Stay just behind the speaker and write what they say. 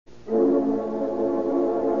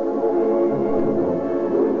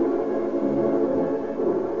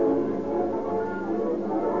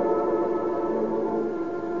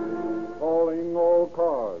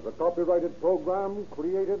copyrighted program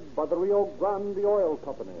created by the Rio Grande Oil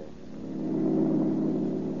Company.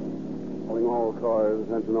 Calling all cars,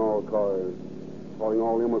 attention all cars. Calling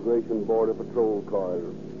all Immigration Border Patrol cars.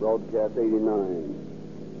 Broadcast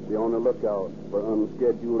 89. Be on the lookout for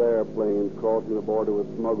unscheduled airplanes crossing the border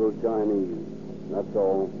with smuggled Chinese. That's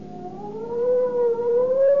all.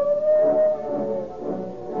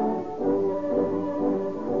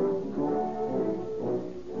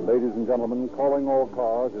 Ladies and gentlemen, Calling All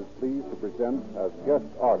Cars is pleased to present as guest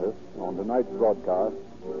artist on tonight's broadcast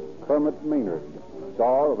Kermit Maynard,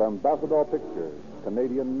 star of Ambassador Pictures,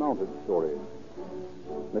 Canadian mounted stories.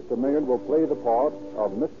 Mr. Maynard will play the part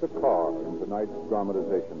of Mr. Carr in tonight's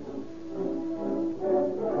dramatization.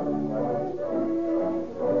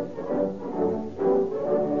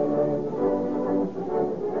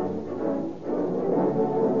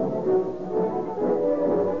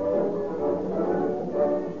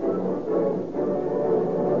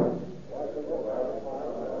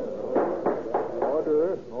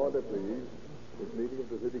 Order, please. This meeting of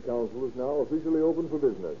the City Council is now officially open for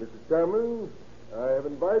business. Mr. Chairman, I have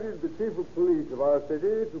invited the Chief of Police of our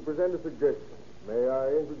city to present a suggestion. May I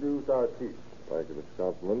introduce our Chief? Thank you, Mr.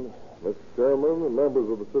 Councilman. Mr. Chairman and members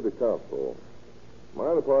of the City Council,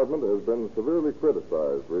 my department has been severely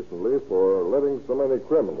criticized recently for letting so many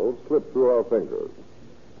criminals slip through our fingers.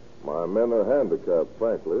 My men are handicapped,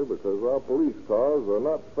 frankly, because our police cars are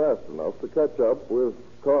not fast enough to catch up with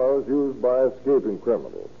cars used by escaping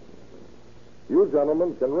criminals. You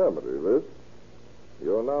gentlemen can remedy this.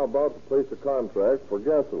 You are now about to place a contract for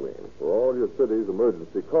gasoline for all your city's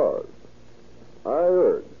emergency cars. I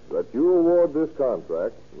urge that you award this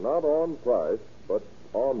contract not on price, but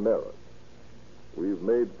on merit. We've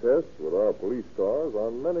made tests with our police cars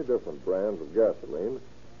on many different brands of gasoline,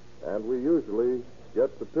 and we usually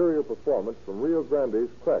get superior performance from Rio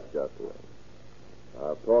Grande's cracked gasoline.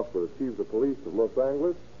 I've talked with the chiefs of police of Los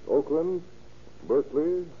Angeles, Oakland,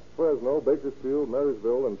 Berkeley, Fresno, Bakersfield,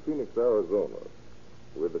 Marysville, and Phoenix, Arizona,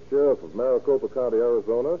 with the sheriff of Maricopa County,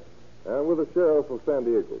 Arizona, and with the sheriff of San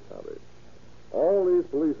Diego County. All these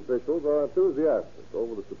police officials are enthusiastic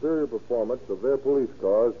over the superior performance of their police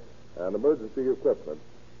cars and emergency equipment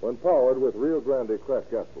when powered with Rio Grande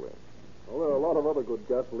cracked gasoline. Well, there are a lot of other good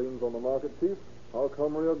gasolines on the market, Chief. How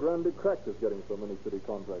come Rio Grande Cracked is getting so many city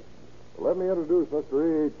contracts? Let me introduce Mr.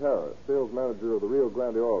 E.H. Harris, sales manager of the Rio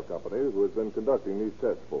Grande Oil Company, who has been conducting these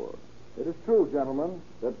tests for us. It is true, gentlemen,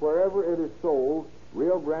 that wherever it is sold,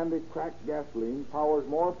 Rio Grande cracked gasoline powers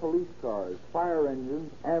more police cars, fire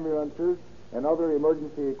engines, ambulances, and other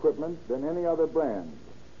emergency equipment than any other brand.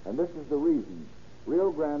 And this is the reason.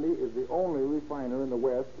 Rio Grande is the only refiner in the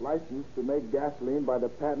West licensed to make gasoline by the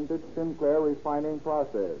patented Sinclair refining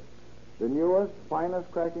process. The newest,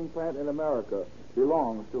 finest cracking plant in America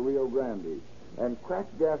belongs to Rio Grande, and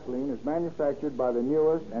cracked gasoline is manufactured by the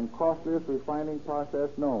newest and costliest refining process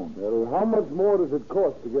known. Well, how much more does it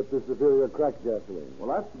cost to get this superior cracked gasoline?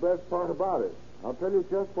 Well, that's the best part about it. I'll tell you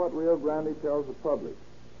just what Rio Grande tells the public.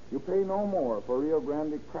 You pay no more for Rio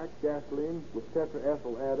Grande cracked gasoline with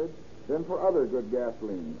tetraethyl added than for other good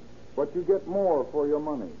gasoline. But you get more for your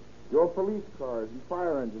money. Your police cars and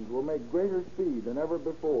fire engines will make greater speed than ever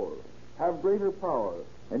before, have greater power,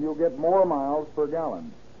 and you'll get more miles per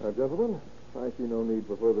gallon. Gentlemen, I see no need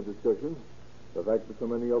for further discussion. The fact that so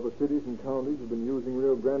many other cities and counties have been using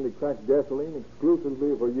Rio Grande cracked gasoline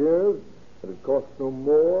exclusively for years, that it costs no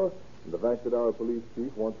more, and the fact that our police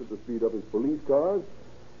chief wants it to speed up his police cars,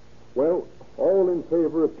 well, all in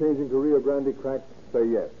favor of changing to Rio Grande cracked, say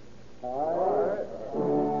yes. All right.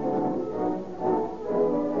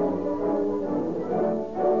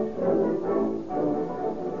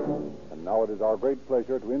 And now it is our great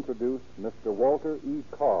pleasure to introduce Mr. Walter E.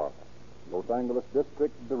 Carr, Los Angeles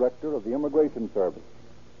District Director of the Immigration Service.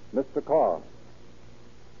 Mr. Carr.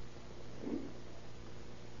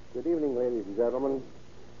 Good evening, ladies and gentlemen.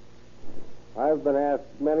 I've been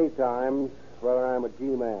asked many times whether I'm a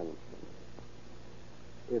G-man.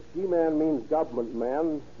 If G-man means government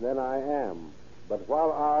man, then I am. But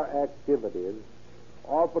while our activities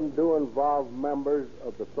often do involve members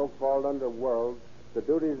of the so-called underworld, the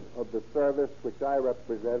duties of the service which I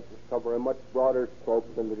represent cover a much broader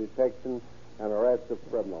scope than the detection and arrest of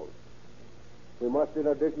criminals. We must, in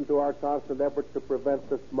addition to our constant efforts to prevent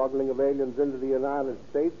the smuggling of aliens into the United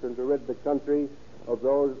States and to rid the country of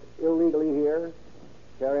those illegally here,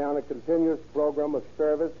 carry on a continuous program of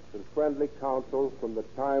service and friendly counsel from the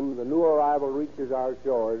time the new arrival reaches our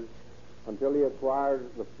shores until he acquires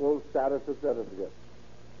the full status of citizenship.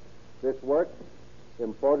 This work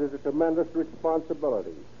imposes a tremendous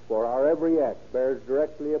responsibility, for our every act bears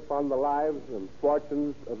directly upon the lives and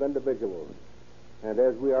fortunes of individuals. And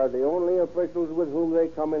as we are the only officials with whom they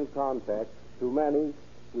come in contact, to many,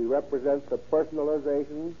 we represent the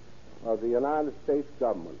personalization of the United States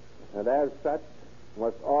government, and as such,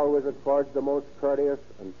 must always accord the most courteous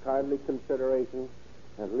and kindly consideration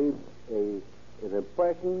and leave an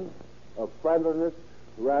impression of friendliness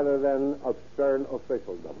rather than of stern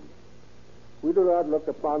officialdom. We do not look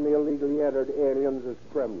upon the illegally entered aliens as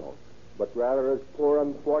criminals, but rather as poor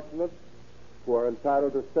unfortunates who are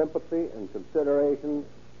entitled to sympathy and consideration,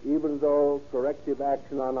 even though corrective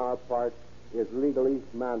action on our part is legally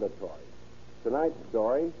mandatory. Tonight's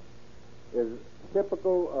story is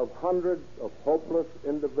typical of hundreds of hopeless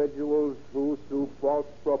individuals who, through false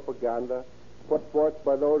propaganda put forth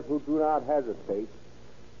by those who do not hesitate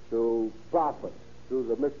to profit through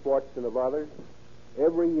the misfortune of others,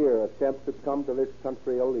 every year attempt to come to this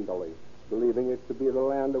country illegally, believing it to be the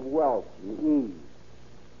land of wealth and ease,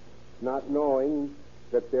 not knowing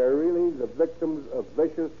that they're really the victims of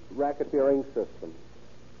vicious racketeering systems.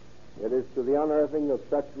 It is to the unearthing of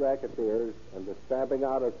such racketeers and the stamping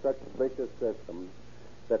out of such vicious systems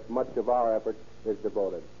that much of our effort is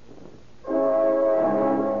devoted.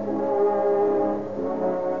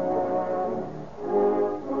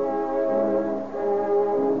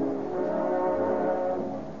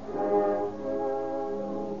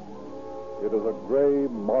 It is a gray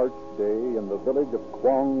March day in the village of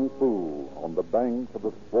Quang Fu on the banks of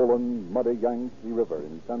the swollen, muddy Yangtze River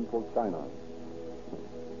in central China.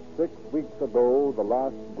 6 weeks ago, the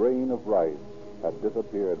last grain of rice had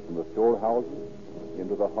disappeared from the storehouses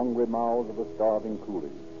into the hungry mouths of the starving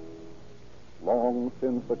coolies. Long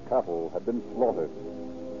since the cattle had been slaughtered.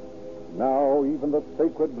 Now even the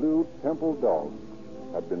sacred blue temple dog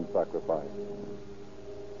had been sacrificed.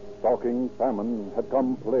 Stalking famine had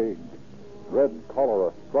come plague, red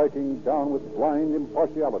cholera striking down with blind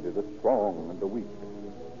impartiality the strong and the weak,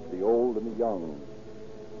 the old and the young,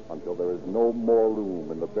 until there is no more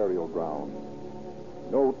room in the burial ground,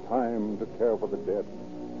 no time to care for the dead,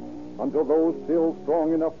 until those still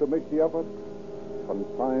strong enough to make the effort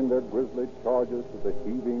consign their grisly charges to the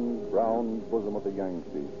heaving brown bosom of the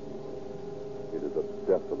Yangtze. It is a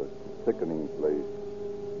desolate, sickening place,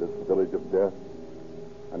 this village of death,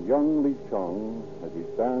 and young Li Chung, as he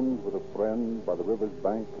stands with a friend by the river's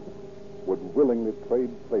bank, would willingly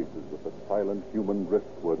trade places with the silent human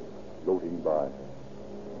driftwood floating by.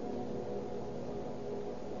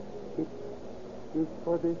 It is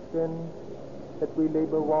for this then that we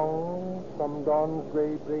labor long from dawn's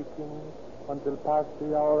gray breaking until past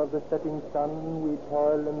the hour of the setting sun. We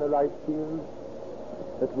toil in the rice fields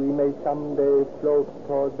that we may someday float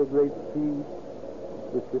toward the great sea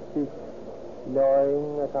with the fish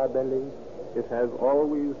gnawing at our bellies. It has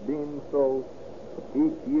always been so.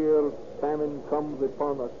 Each year famine comes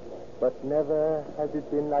upon us. But never has it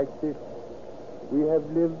been like this. We have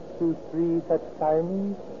lived through 3 such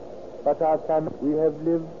times, but our we have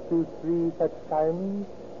lived through 3 such times,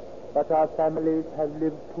 but our families have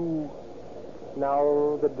lived too.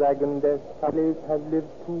 Now the dragon death families have lived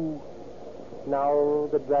too. Now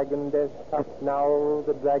the dragon death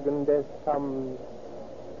comes,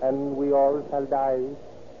 and we all shall die.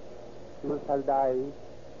 We shall die.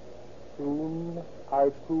 Soon I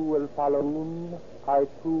too will follow. Soon I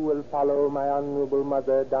too will follow my honorable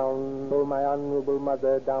mother down the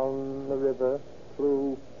river,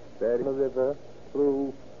 through the river,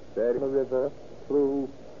 through the river, through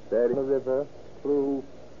the river, through.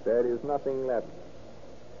 There is nothing left.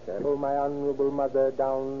 Follow my honorable mother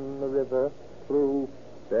down the river, through.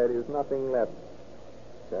 There is nothing left.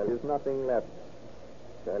 There is nothing left.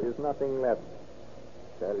 There is nothing left.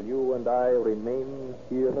 Shall you and I remain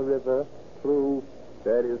here in the river, through?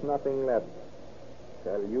 There is nothing left.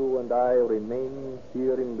 Shall you and I remain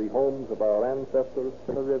here in the homes of our ancestors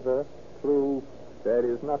in the river, through? There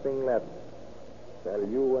is nothing left. Shall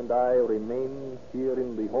you and I remain here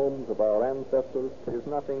in the homes of our ancestors? There is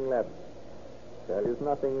nothing left. There is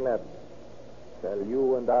nothing left. Shall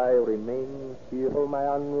you and I remain here? Oh, my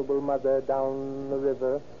honorable mother down the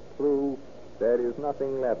river, through. There is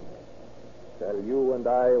nothing left. Shall you and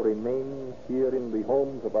I remain here in the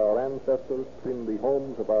homes of our ancestors, in the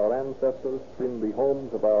homes of our ancestors, in the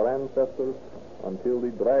homes of our ancestors, until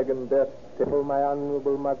the dragon death takes my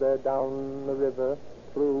honorable mother down the river,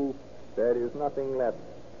 through. There is nothing left.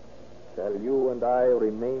 Shall you and I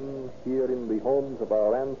remain here in the homes of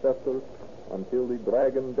our ancestors, until the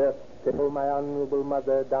dragon death takes my honorable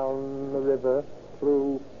mother down the river,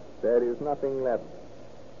 through. There is nothing left.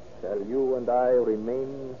 Shall you and I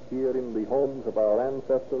remain here in the homes of our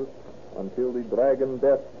ancestors until the dragon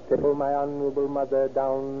death takes my honorable mother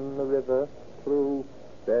down the river, through.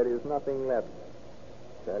 There is nothing left.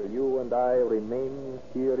 Shall you and I remain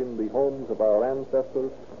here in the homes of our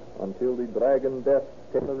ancestors until the dragon death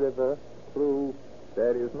takes the river through?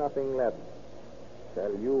 There is nothing left.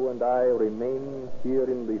 Shall you and I remain here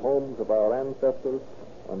in the homes of our ancestors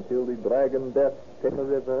until the dragon death takes the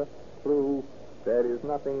river through? There is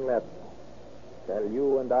nothing left. Shall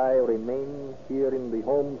you and I remain here in the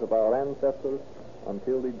homes of our ancestors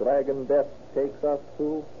until the dragon death takes us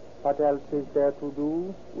through? What else is there to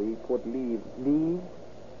do? We could leave. Leave?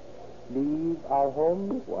 Leave our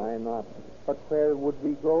homes? Why not? But where would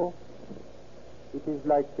we go? It is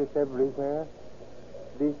like this everywhere.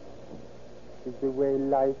 This is the way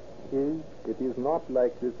life is. It is not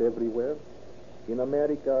like this everywhere. In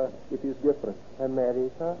America, it is different.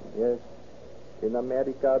 America? Yes. In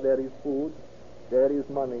America, there is food. There is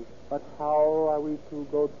money. But how are we to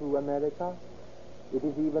go to America? It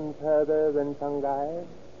is even further than Shanghai,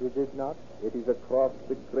 is it not? It is across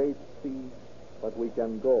the great sea, but we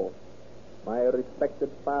can go. My respected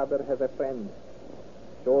father has a friend.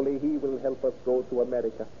 Surely he will help us go to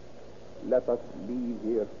America. Let us leave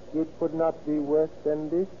here. It could not be worse than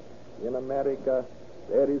this. In America,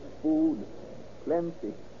 there is food,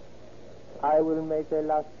 plenty. I will make a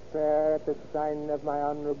last prayer at the sign of my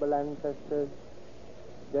honorable ancestors.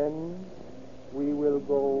 Then we will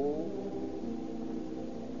go.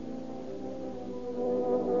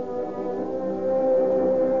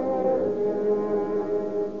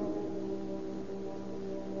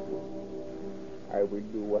 I will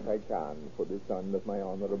do what I can for the son of my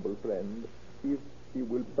honorable friend, if he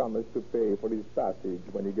will promise to pay for his passage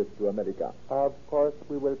when he gets to America. Of course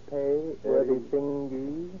we will pay, worthy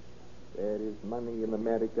Thingy. There is money in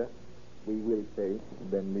America. We will pay.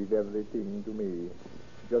 Then leave everything to me.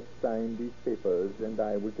 Just sign these papers, and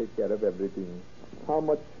I will take care of everything. How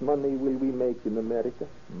much money will we make in America?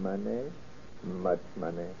 Money? Much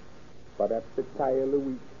money. Perhaps a tile a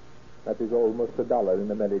week. That is almost $1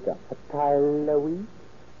 in America. A tile a week?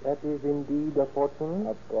 That is indeed a fortune.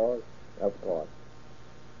 Of course. Of course.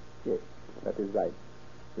 Yes, that is right.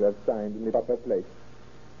 You have signed in the proper place.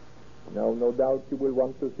 Now, no doubt you will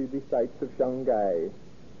want to see the sights of Shanghai.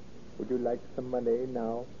 Would you like some money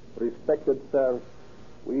now? Respected sir,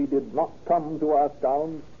 we did not come to ask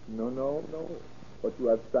down. No. But you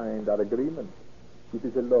have signed our agreement. It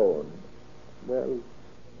is a loan. Well,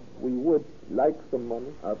 we would like some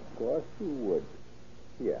money. Of course you would.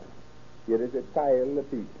 Here is a tile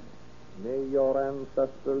apiece. May your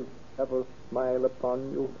ancestors ever smile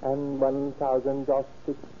upon you. And 1,000 joss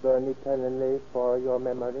sticks burn eternally for your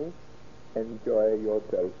memory. Enjoy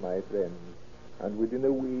yourself, my friend. And within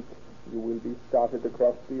a week, you will be started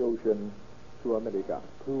across the ocean to America.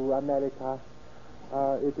 To America.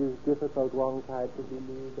 It is difficult, Wong Kai, to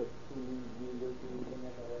believe that we will be in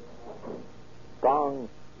America. Gong.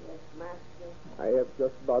 Yes, master. I have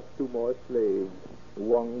just bought 2 more slaves,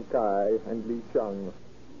 Wong Kai and Li Chang.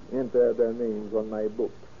 Enter their names on my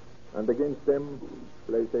book. And against them,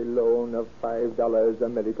 place a loan of $5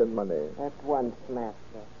 American money. At once,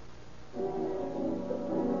 master.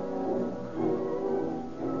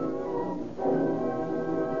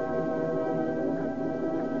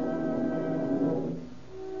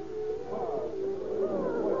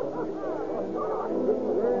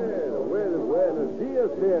 Buenos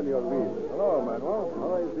dias, Senor Luis. Hello, Manuel.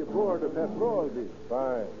 How is the Port of Petrol this?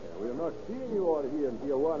 Fine. We have not seen you all here in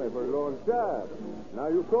Tijuana for a long time. Now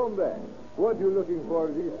you come back. What are you looking for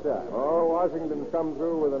this time? Oh, Washington's come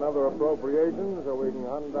through with another appropriation so we can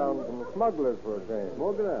hunt down some smugglers for a change.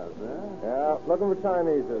 Smugglers, huh? Yeah, looking for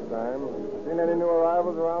Chinese this time. Seen any new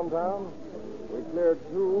arrivals around town? We cleared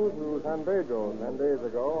 2 through San Pedro 10 days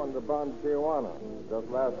ago under bond Tijuana. Just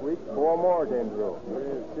last week, 4 more came through.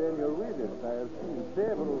 Yes, Senor Willis, I have seen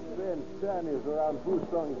several French Chinese around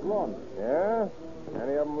Fusung's laundry. Yeah?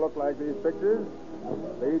 Any of them look like these pictures?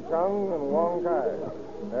 Li Chang and Wong Kai.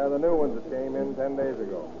 They're the new ones that came in 10 days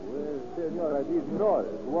ago. Well, Senor, I didn't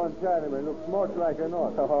notice. One Chinaman looks much like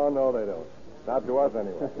another. Oh, no, they don't. Not to us,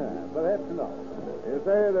 anyway. Perhaps not. You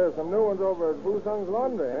say there's some new ones over at Fusung's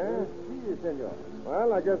laundry, eh? Yes, senor.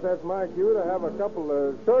 Well, I guess that's my cue to have a couple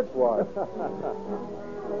of search warrants.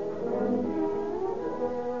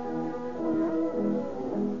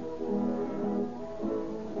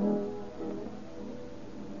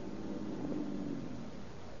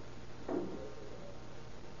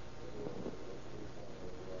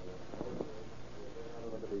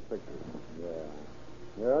 These pictures.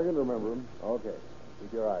 Yeah, I can remember them. Okay.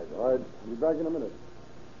 Keep your eyes on. All right. Be back in a minute.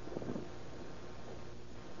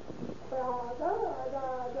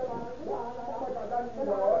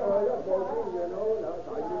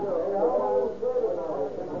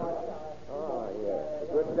 Oh, yes.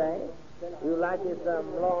 Good thing. You like his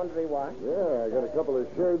some laundry wash? Yeah, I got a couple of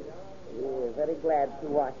shirts. We're very glad to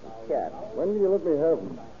wash the shirt. When can you let me have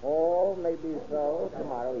them? Oh, maybe so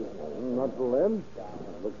tomorrow evening. Not till then.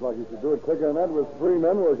 Looks like you should do it quicker than that with 3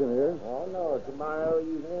 men working here. Oh, no, tomorrow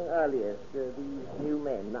evening earliest. These new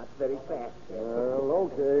men, not very fast.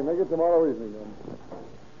 Well, okay. Make it tomorrow evening, then.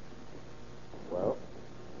 Well,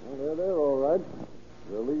 They're all right.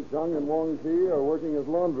 Li Chang and Wong Chi are working as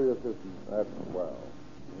laundry assistants. that's swell.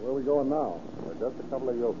 Where are we going now? We're just a couple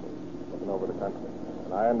of yokels looking over the country.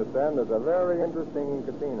 And I understand there's a very interesting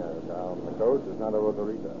casino down the coast of Santa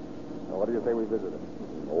Rosarita. Now, what do you say we visit it?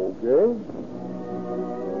 Okay.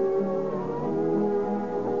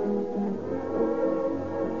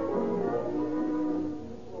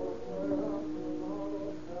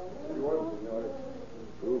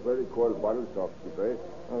 Two very cold bottles of Chipre.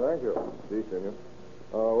 Oh, thank you. Si, senor.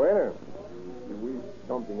 Waiter. We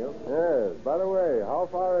something else? Yes. By the way, how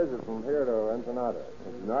far is it from here to Ensenada?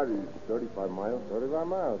 Ensenada is 35 miles. 35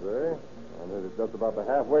 miles, eh? And it's just about the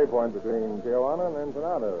halfway point between Tijuana and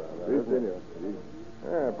Ensenada. Si, senor. Si.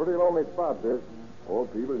 Yeah, pretty lonely spot, this.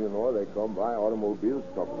 Old people, they come by automobiles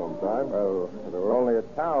stop sometime. Well, if there were only a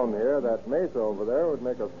town here, that mesa over there would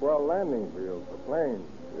make a swell landing field for planes.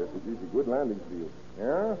 Yes, it is a good landing field.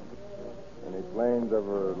 Yeah? Any planes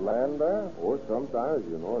ever land there? Or sometimes,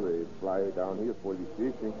 they fly down here for the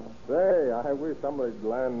fishing. Say, I wish somebody'd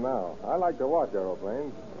land now. I like to watch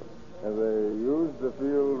aeroplanes. Have they used the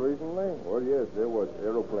field recently? Oh, yes, there was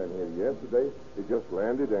aeroplane here yesterday. It just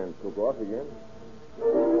landed and took off again.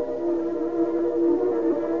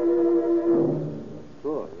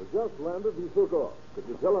 Sure. You just landed and took off. Could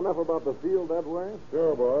you tell enough about the field that way?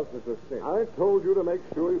 Sure, boss. It's a cinch. I told you to make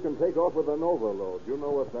sure you can take off with an overload. You know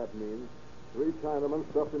what that means. 3 Chinamen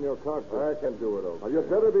stuffed in your cockpit. I can do it, Now, okay. you'd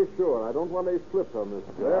better be sure. I don't want any slips on this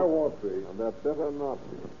job. There won't be. And that better not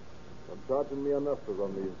be. I'm charging me enough to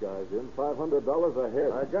run these guys in. $500 a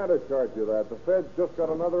head. I gotta charge you that. The Fed's just got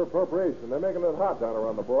another appropriation. They're making it hot down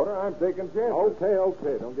around the border. I'm taking chances. Okay.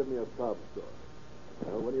 Don't give me a sob story.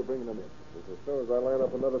 Well, when are you bringing them in? As soon as I line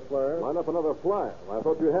up another flyer. Line up another flyer. I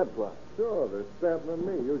thought you had flyers. Sure, they're Stanton and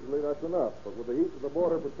me. Usually that's enough. But with the heat of the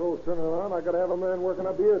border patrol turning around, I gotta have a man working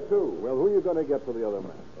up here, too. Well, who are you going to get for the other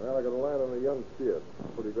man? Well, I got a line on a young kid.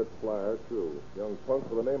 Pretty good flyer, too. Young punk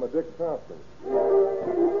by the name of Dick Thompson.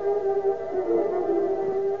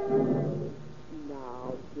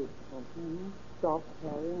 Now, Dick Thompson, you stop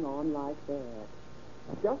carrying on like that.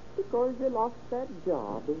 Just because you lost that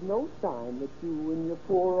job is no sign that you and your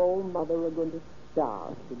poor old mother are going to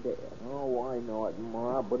starve to death. Oh, I know it,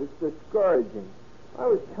 Ma, but it's discouraging. I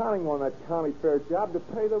was counting on that county fair job to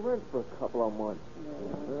pay the rent for a couple of months.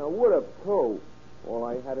 And I would have, too. All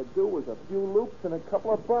I had to do was a few loops and a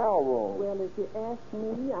couple of barrel rolls. Well, if you ask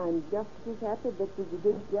me, I'm just as happy that you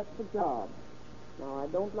did get the job. Now, I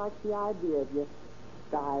don't like the idea of you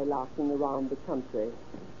skylarking around the country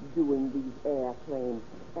doing these airplane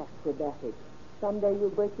acrobatics. Someday you'll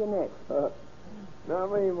break your neck.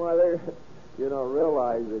 Not me, Mother. You don't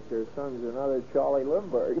realize that your son's another Charlie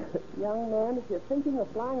Lindbergh. Young man, if you're thinking of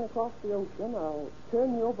flying across the ocean, I'll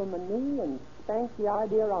turn you over my knee and spank the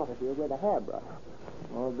idea out of you with a hairbrush.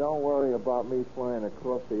 Well, don't worry about me flying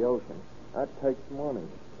across the ocean. That takes money.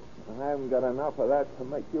 I haven't got enough of that to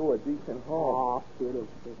make you a decent home. Oh, Philip,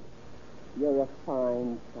 you're a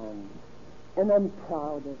fine son. And I'm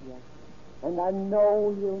proud of you. And I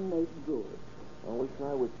know you'll make good. I wish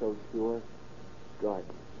I was so sure. God,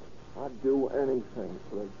 I'd do anything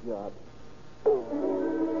for a job.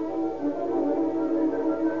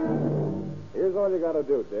 Here's all you gotta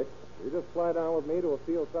do, Dick. You just fly down with me to a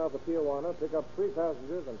field south of Tijuana, pick up 3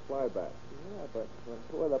 passengers, and fly back. Yeah, but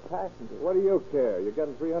who are the passengers? What do you care? You're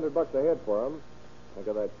getting $300 a head for them. Think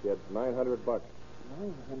of that, kid. $900.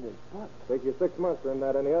 $900. Take you 6 months to earn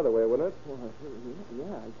that any other way, wouldn't it? Well,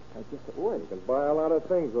 yeah, I guess it would. You can buy a lot of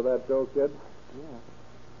things with that dough, kid. Yeah.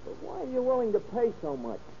 But why are you willing to pay so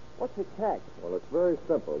much? What's the catch? Well, it's very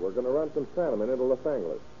simple. We're going to run some Chinamen into Los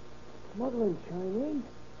Angeles. Smuggling Chinese?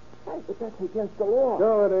 Hey, but that's against the law.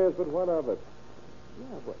 Sure it is, but what of it?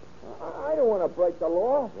 Yeah, but I don't want to break the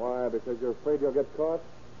law. Why? Because you're afraid you'll get caught?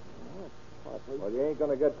 Partly. Well, you ain't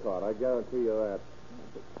going to get caught. I guarantee you that.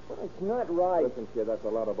 But it's not right. Listen, kid, that's a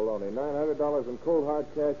lot of baloney. $900 in cold, hard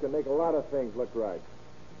cash can make a lot of things look right.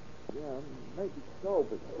 Yeah, maybe so,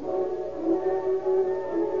 but...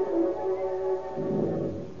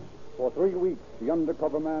 For 3 weeks, the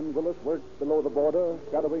undercover man Willis worked below the border,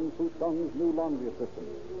 shadowing Fusung's new laundry assistant,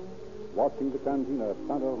 watching the cantina at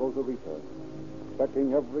Santa Rosarita,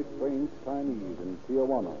 checking every strange Chinese in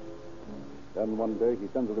Tijuana. Then one day he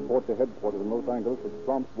sends a report to headquarters in Los Angeles, which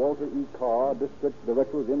prompts Walter E. Carr, district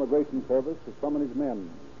director of the Immigration Service, to summon his men.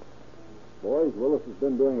 Boys, Willis has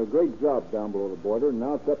been doing a great job down below the border, and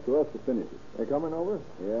now it's up to us to finish it. They coming over?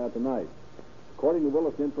 Yeah, tonight. According to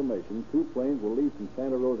Willis' information, 2 planes will leave from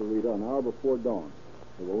Santa Rosarita an hour before dawn.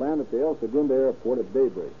 They will land at the El Segundo Airport at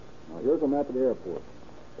daybreak. Now, here's a map of the airport.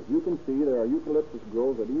 As you can see, there are eucalyptus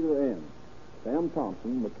groves at either end. Sam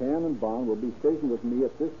Thompson, McCann, and Bond will be stationed with me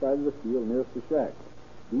at this side of the field nearest the shack.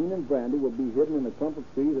 Dean and Brandy will be hidden in the clump of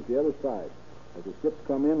trees at the other side. As the ships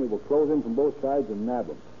come in, we will close in from both sides and nab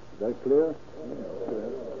them. Is that clear?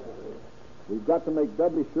 We've got to make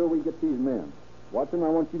doubly sure we get these men. Watson, I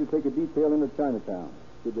want you to take a detail into Chinatown.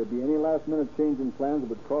 Should there be any last-minute change in plans that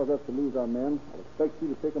would cause us to lose our men, I'll expect you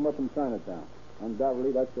to pick them up in Chinatown.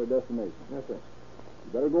 Undoubtedly, that's their destination. Yes, sir.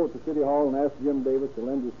 You better go to City Hall and ask Jim Davis to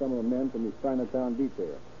lend you some of the men from his Chinatown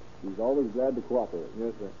detail. He's always glad to cooperate.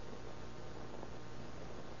 Yes, sir.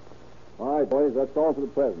 All right, boys, that's all for the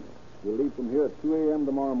present. We'll leave from here at 2 a.m.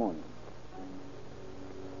 tomorrow morning.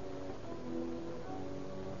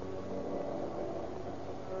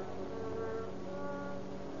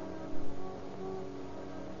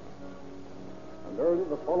 And early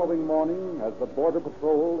the following morning, as the Border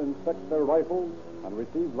Patrol inspect their rifles and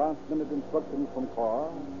receive last-minute instructions from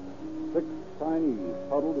Carr, 6 Chinese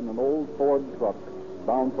huddled in an old Ford truck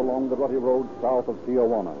bounce along the rutty road south of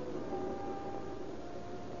Tijuana.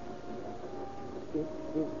 It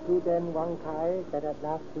is true then, Wang Kai, that at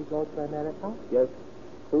last we go to America? Yes.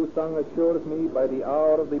 Fu Sung assures me by the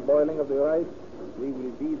hour of the boiling of the rice, we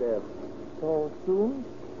will be there. So soon?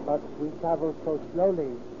 But we travel so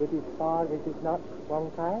slowly. It is far, it is not,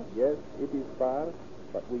 Wang Kai? Yes, it is far,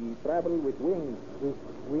 but we travel with wings. With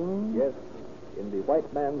wings? Yes, in the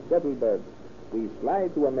white man's devil bird. We fly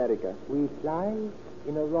to America. We fly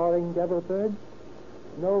in a roaring devil bird?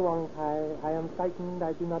 No, Wang Kai, I am frightened.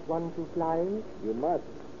 I do not want to fly. You must.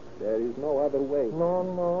 There is no other way.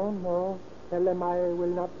 No. Tell them I will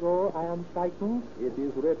not go. I am frightened. It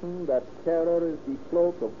is written that terror is the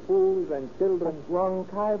cloak of fools and children. But Wang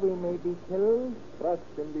Kai, we may be killed. Trust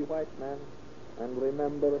in the white man. And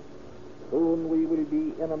remember, soon we will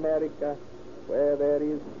be in America, where there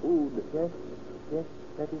is food. Yes,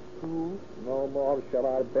 that is true. No more shall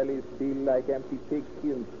our bellies feel like empty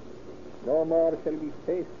pigskins. No more shall we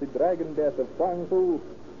face the dragon death of Kwang Fu.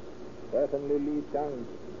 Certainly, Li Chang,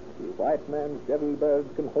 the white man's devil bird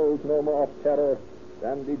can hold no more terror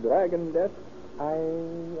than the dragon death. I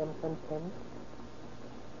am content.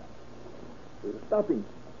 We're stopping.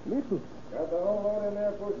 Listen. Got the whole lot in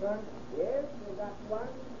there, Fu Sung? Yes, we got 1,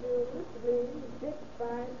 2, 3, 6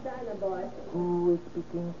 fine China boys. Who is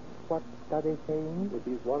speaking? What are they saying? It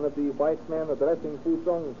is one of the white men addressing Fu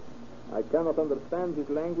Sung. I cannot understand his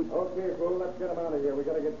language. Okay, fool, let's get him out of here. We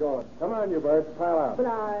gotta get going. Come on, you birds, pile out.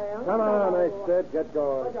 Fly on. Come on, I said, get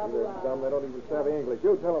going. They're dumb. They don't even savvy English.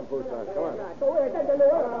 You tell them, Fu Sung. Come on.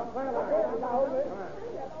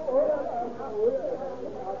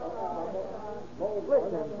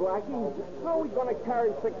 Listen, Blackie, how are we going to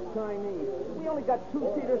carry 6 Chinese? We only got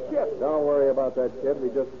 2-seater ships. Don't worry about that, kid. We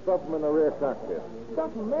just stuff them in the rear cockpit.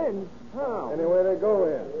 Stuff them in? How? Anyway, they go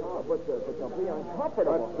in. Oh, but they'll be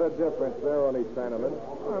uncomfortable. What's the difference? They're only Chinamen.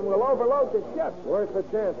 And we'll overload the ship. Worth the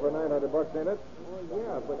chance for $900 in it.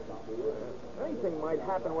 Yeah, but anything might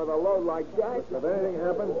happen with a load like that. If anything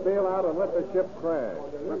happens, bail out and let the ship crash.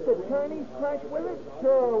 Let the Chinese crash with it?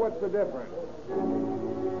 Sure, what's the difference?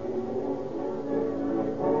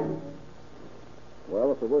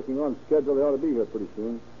 Well, if they're working on schedule, they ought to be here pretty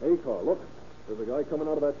soon. Hey, Carl, look. There's a guy coming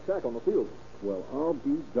out of that shack on the field. Well, I'll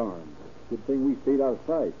be darned. Good thing we stayed out of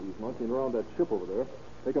sight. He's monkeying around that ship over there,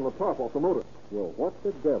 taking the top off the motor. Well, what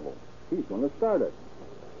the devil? He's going to start it.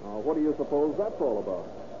 Now, what do you suppose that's all about?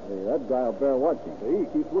 Hey, that guy'll bear watching. See, he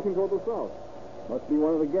keeps looking toward the south. Must be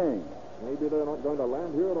one of the gang. Maybe they're not going to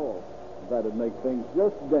land here at all. That'd make things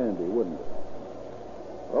just dandy, wouldn't it?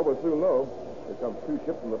 Well, we'll soon know. Here comes 2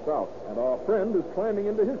 ships from the south, and our friend is climbing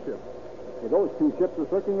into his ship. Hey, those 2 ships are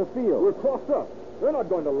circling the field. We're crossed up. They're not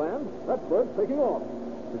going to land. That bird's taking off.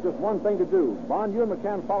 There's just one thing to do. Bond, you and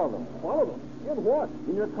McCann follow them. Follow them? In what?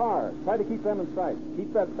 In your car. Try to keep them in sight.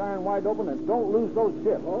 Keep that siren wide open and don't lose those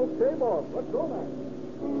ships. Okay, boss. Let's go now.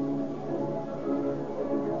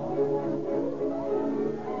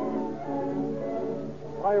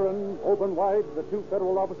 Sirens open wide, the 2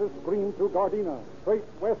 federal officers scream through Gardena, straight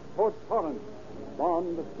west toward Torrance.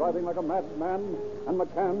 Bond is driving like a madman, and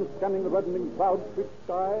McCann scanning the reddening cloud-streaked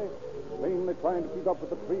sky, vainly trying to keep up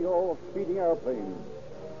with the trio of speeding airplanes.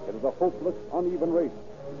 It is a hopeless, uneven race.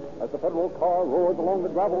 As the federal car roars along the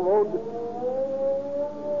gravel road.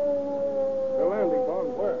 They're landing,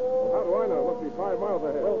 Bond. Where? How do I know? 5 miles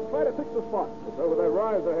ahead. Well, try to fix the spot. It's over that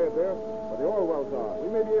rise ahead there, where the oil wells are. We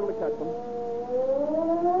may be able to catch them.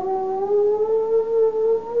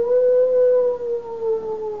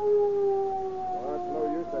 Well, it's no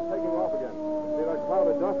use. They're taking off again. See that cloud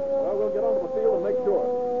of dust? Well, we'll get onto the field and make sure.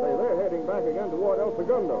 Say, they're heading back again toward El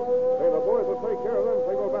Segundo. Say, the boys will take care of them if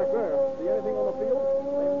they go back there. See anything on the field?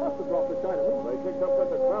 They must have dropped the Chinaman. They kicked up such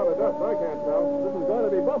a cloud of dust, I can't tell. This is going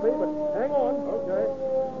to be bumpy, but hang on. Okay.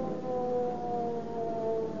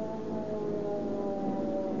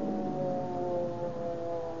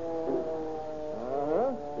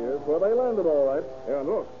 Here's where they landed, all right. Yeah, and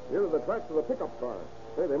look, here are the tracks of the pickup car.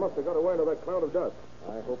 Say, they must have got away into that cloud of dust.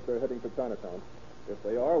 I hope they're heading for Chinatown. If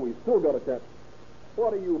they are, we've still got a chance.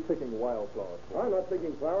 What are you picking wildflowers for? I'm not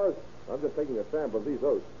picking flowers. I'm just taking a sample of these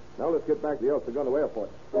oats. Now let's get back to the El Segundo Airport.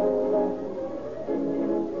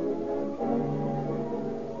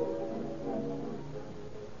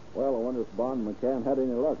 Well, I wonder if Bond and McCann had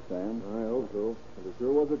any luck, Sam. I hope so. But it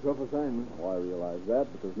sure was a tough assignment. Well, I realize that,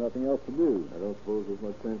 but there's nothing else to do. I don't suppose there's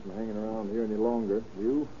much sense in hanging around here any longer.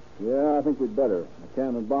 You? Yeah, I think we'd better.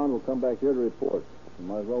 McCann and Bond will come back here to report. We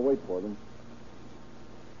might as well wait for them.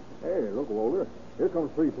 Hey, look, Walter. Here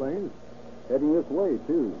comes 3 planes. Heading this way,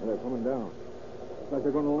 too. And they're coming down. Looks like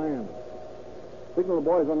they're going to land. Signal the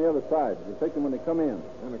boys on the other side. We'll take them when they come in.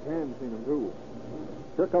 And McCann's seen them, too.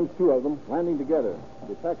 Here comes 2 of them, landing together.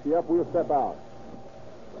 They taxi up, we'll step out.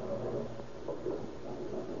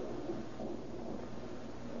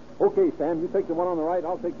 Okay, Sam, you take the one on the right,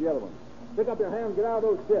 I'll take the other one. Pick up your hand, get out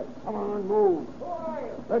of those ships. Come on, move.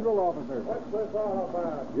 Federal officer. What's this all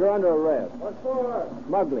about? You're under arrest. What for?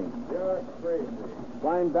 Smuggling. You're crazy.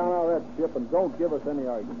 Climb down out of that ship and don't give us any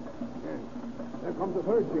argument. There comes the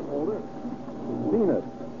 3rd ship, Walter. Seen it.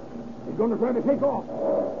 He's going to try to take off.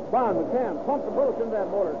 Bond, McCann, pump the bullets into that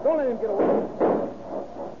motor. Don't let him get away.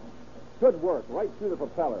 Good work, right through the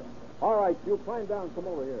propeller. All right, you climb down and come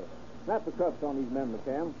over here. Snap the cuffs on these men,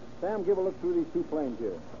 McCann. Sam, give a look through these 2 planes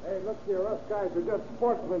here. Hey, look here, us guys are just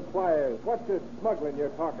sportsman flyers. What's this smuggling you're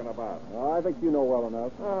talking about? Oh, I think you know well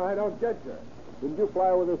enough. Oh, I don't get you. Didn't you fly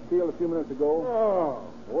over this field a few minutes ago? Oh.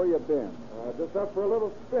 Where you been? Just up for a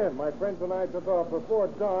little spin. My friends and I took off before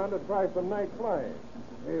dawn to try some night flying.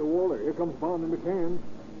 Hey, Walter, here comes Bond and McCann.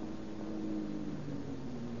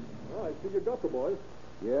 Well, I see you got the boys.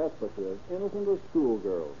 Yes, but they're innocent as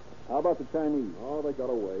schoolgirls. How about the Chinese? Oh, they got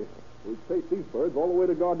away. We chased these birds all the way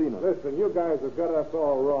to Gardena. Listen, you guys have got us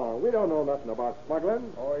all wrong. We don't know nothing about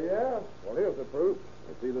smuggling. Oh, yeah? Well, here's the proof.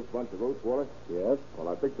 You see this bunch of oats, Walter? Yes. Well,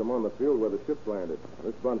 I picked them on the field where the ship landed.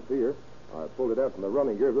 This bunch here, I pulled it out from the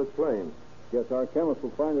running gear of this plane. Guess our chemists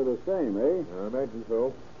will find it the same, eh? I imagine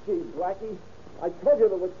so. Gee, Blackie, I told you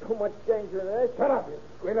there was too much danger in this. Shut up, you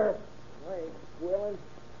squealer. I ain't squealing.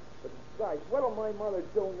 But, gosh, what'll my mother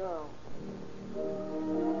do now?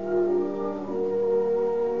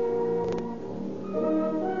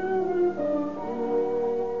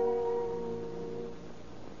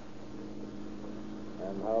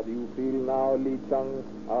 And how do you feel now, Li Chung,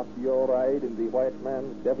 after your ride in the white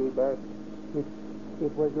man's devil bird?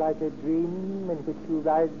 It was like a dream in which you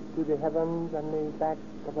ride to the heavens on the back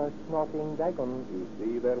of a snorting dragon. You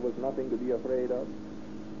see, there was nothing to be afraid of.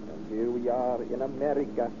 And here we are in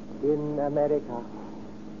America. In America.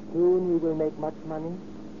 Soon we will make much money.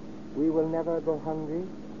 We will never go hungry.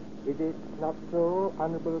 Is it not so,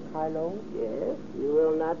 Honorable Kylo? Yes, you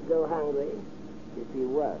will not go hungry if you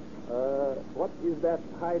work. What is that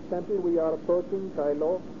high temple we are approaching,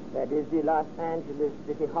 Kylo? That is the Los Angeles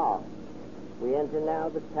City Hall. We enter now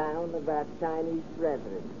the town of our Chinese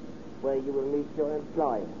brethren, where you will meet your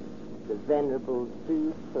employer, the Venerable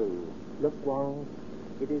Su Fu. Look, Wang,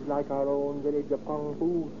 it is like our own village of Kung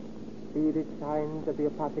Fu. See the signs of the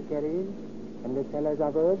apothecaries and the sellers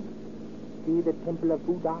of herbs. See the temple of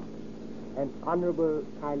Buddha. And Honorable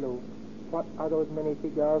Kylo, what are those many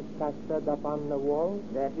figures plastered up on the wall?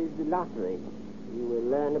 That is the lottery. You will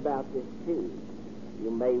learn about this too.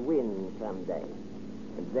 You may win someday.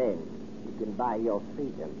 And then you can buy your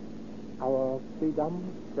freedom. Our freedom?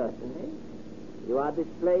 Certainly. You are the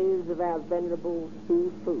slaves of our Venerable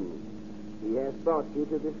Su Fu. He has brought you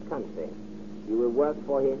to this country. You will work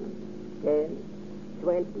for him 10,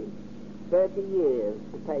 20, 30 years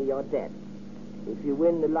to pay your debt. If you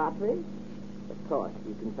win the lottery, of course,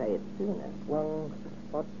 you can pay it sooner. Well,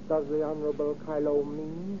 what does the Honorable Kylo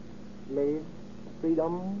mean? Slave,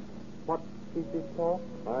 freedom, what is this for?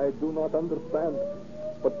 I do not understand.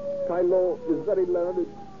 But Kylo is very learned.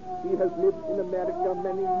 He has lived in America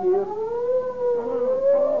many years.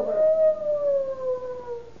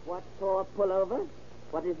 What for, pullover?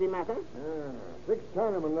 What is the matter? 6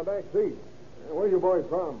 Chinamen in the back seat. Where you boys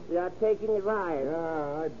from? We are taking a ride.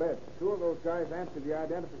 Yeah, I bet. Two of those guys answered the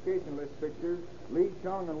identification list pictures. Li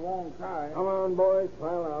Chung and Wong Kai. Come on, boys.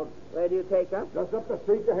 Pile out. Where do you take us? Just up the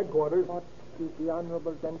street to headquarters. What is the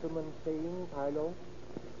honorable gentleman saying, Kylo?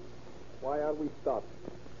 Why are we stopped?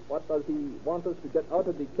 What does he want us to get out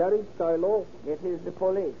of the carriage, Kylo? This is the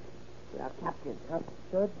police. We are captured.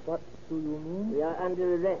 Captured? What do you mean? We are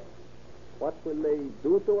under arrest. What will they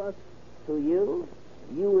do to us? To you,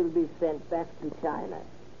 you will be sent back to China.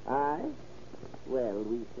 I? Well,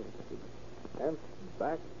 we shall see. Sent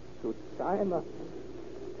back to China.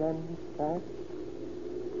 Send back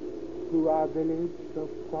to our village of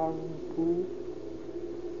Guangfu,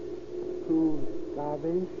 to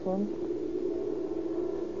starvation,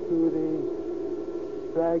 to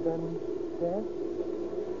the dragon's death.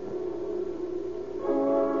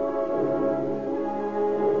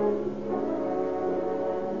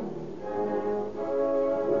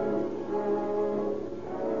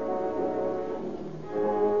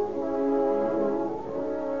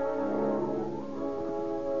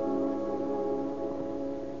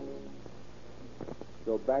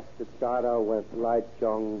 So back to China went Lai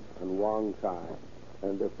Chung and Wong Kai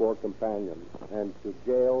and their 4 companions, and to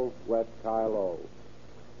jail went Kai Lo.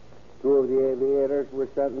 2 of the aviators were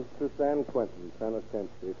sentenced to San Quentin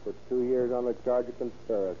Penitentiary for 2 years on a charge of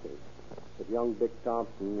conspiracy. But young Dick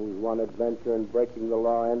Thompson, whose one adventure in breaking the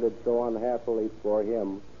law ended so unhappily for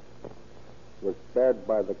him, was spared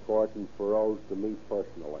by the court and paroled to me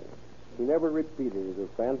personally. He never repeated his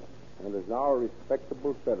offense and is now a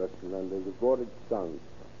respectable citizen and a devoted son,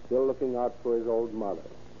 still looking out for his old mother.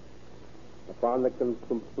 Upon the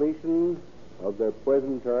completion of their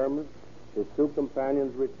prison terms, his 2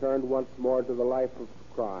 companions returned once more to the life of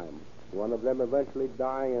crime, one of them eventually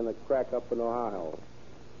dying in a crack up in Ohio.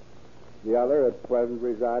 The other at present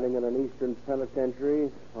residing in an eastern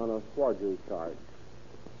penitentiary on a forgery charge.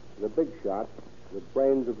 The big shot, the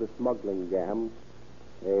brains of the smuggling gang,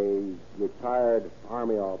 a retired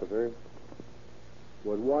Army officer,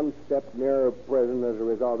 was one step nearer prison as a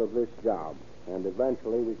result of this job, and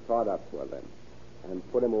eventually we caught up with him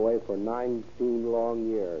and put him away for 19 long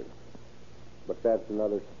years. But that's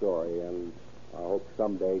another story, and I hope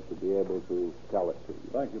someday to be able to tell it to you.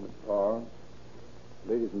 Thank you, Mr. Carr.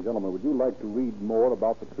 Ladies and gentlemen, would you like to read more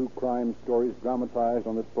about the true crime stories dramatized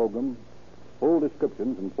on this program? Full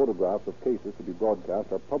descriptions and photographs of cases to be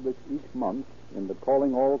broadcast are published each month in the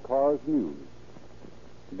Calling All Cars News.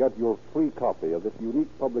 To get your free copy of this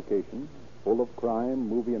unique publication, full of crime,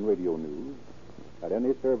 movie, and radio news, at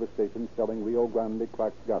any service station selling Rio Grande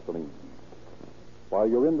cracked gasoline. While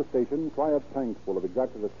you're in the station, try a tank full of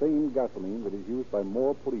exactly the same gasoline that is used by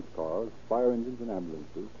more police cars, fire engines, and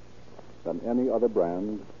ambulances than any other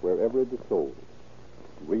brand wherever it is sold.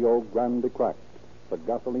 Rio Grande cracked, the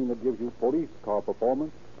gasoline that gives you police car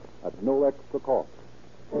performance at no extra cost.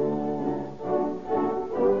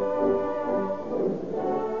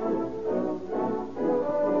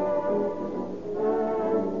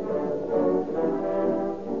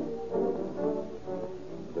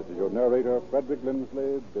 This is your narrator, Frederick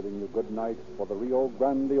Lindsley, bidding you good night for the Rio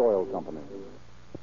Grande Oil Company.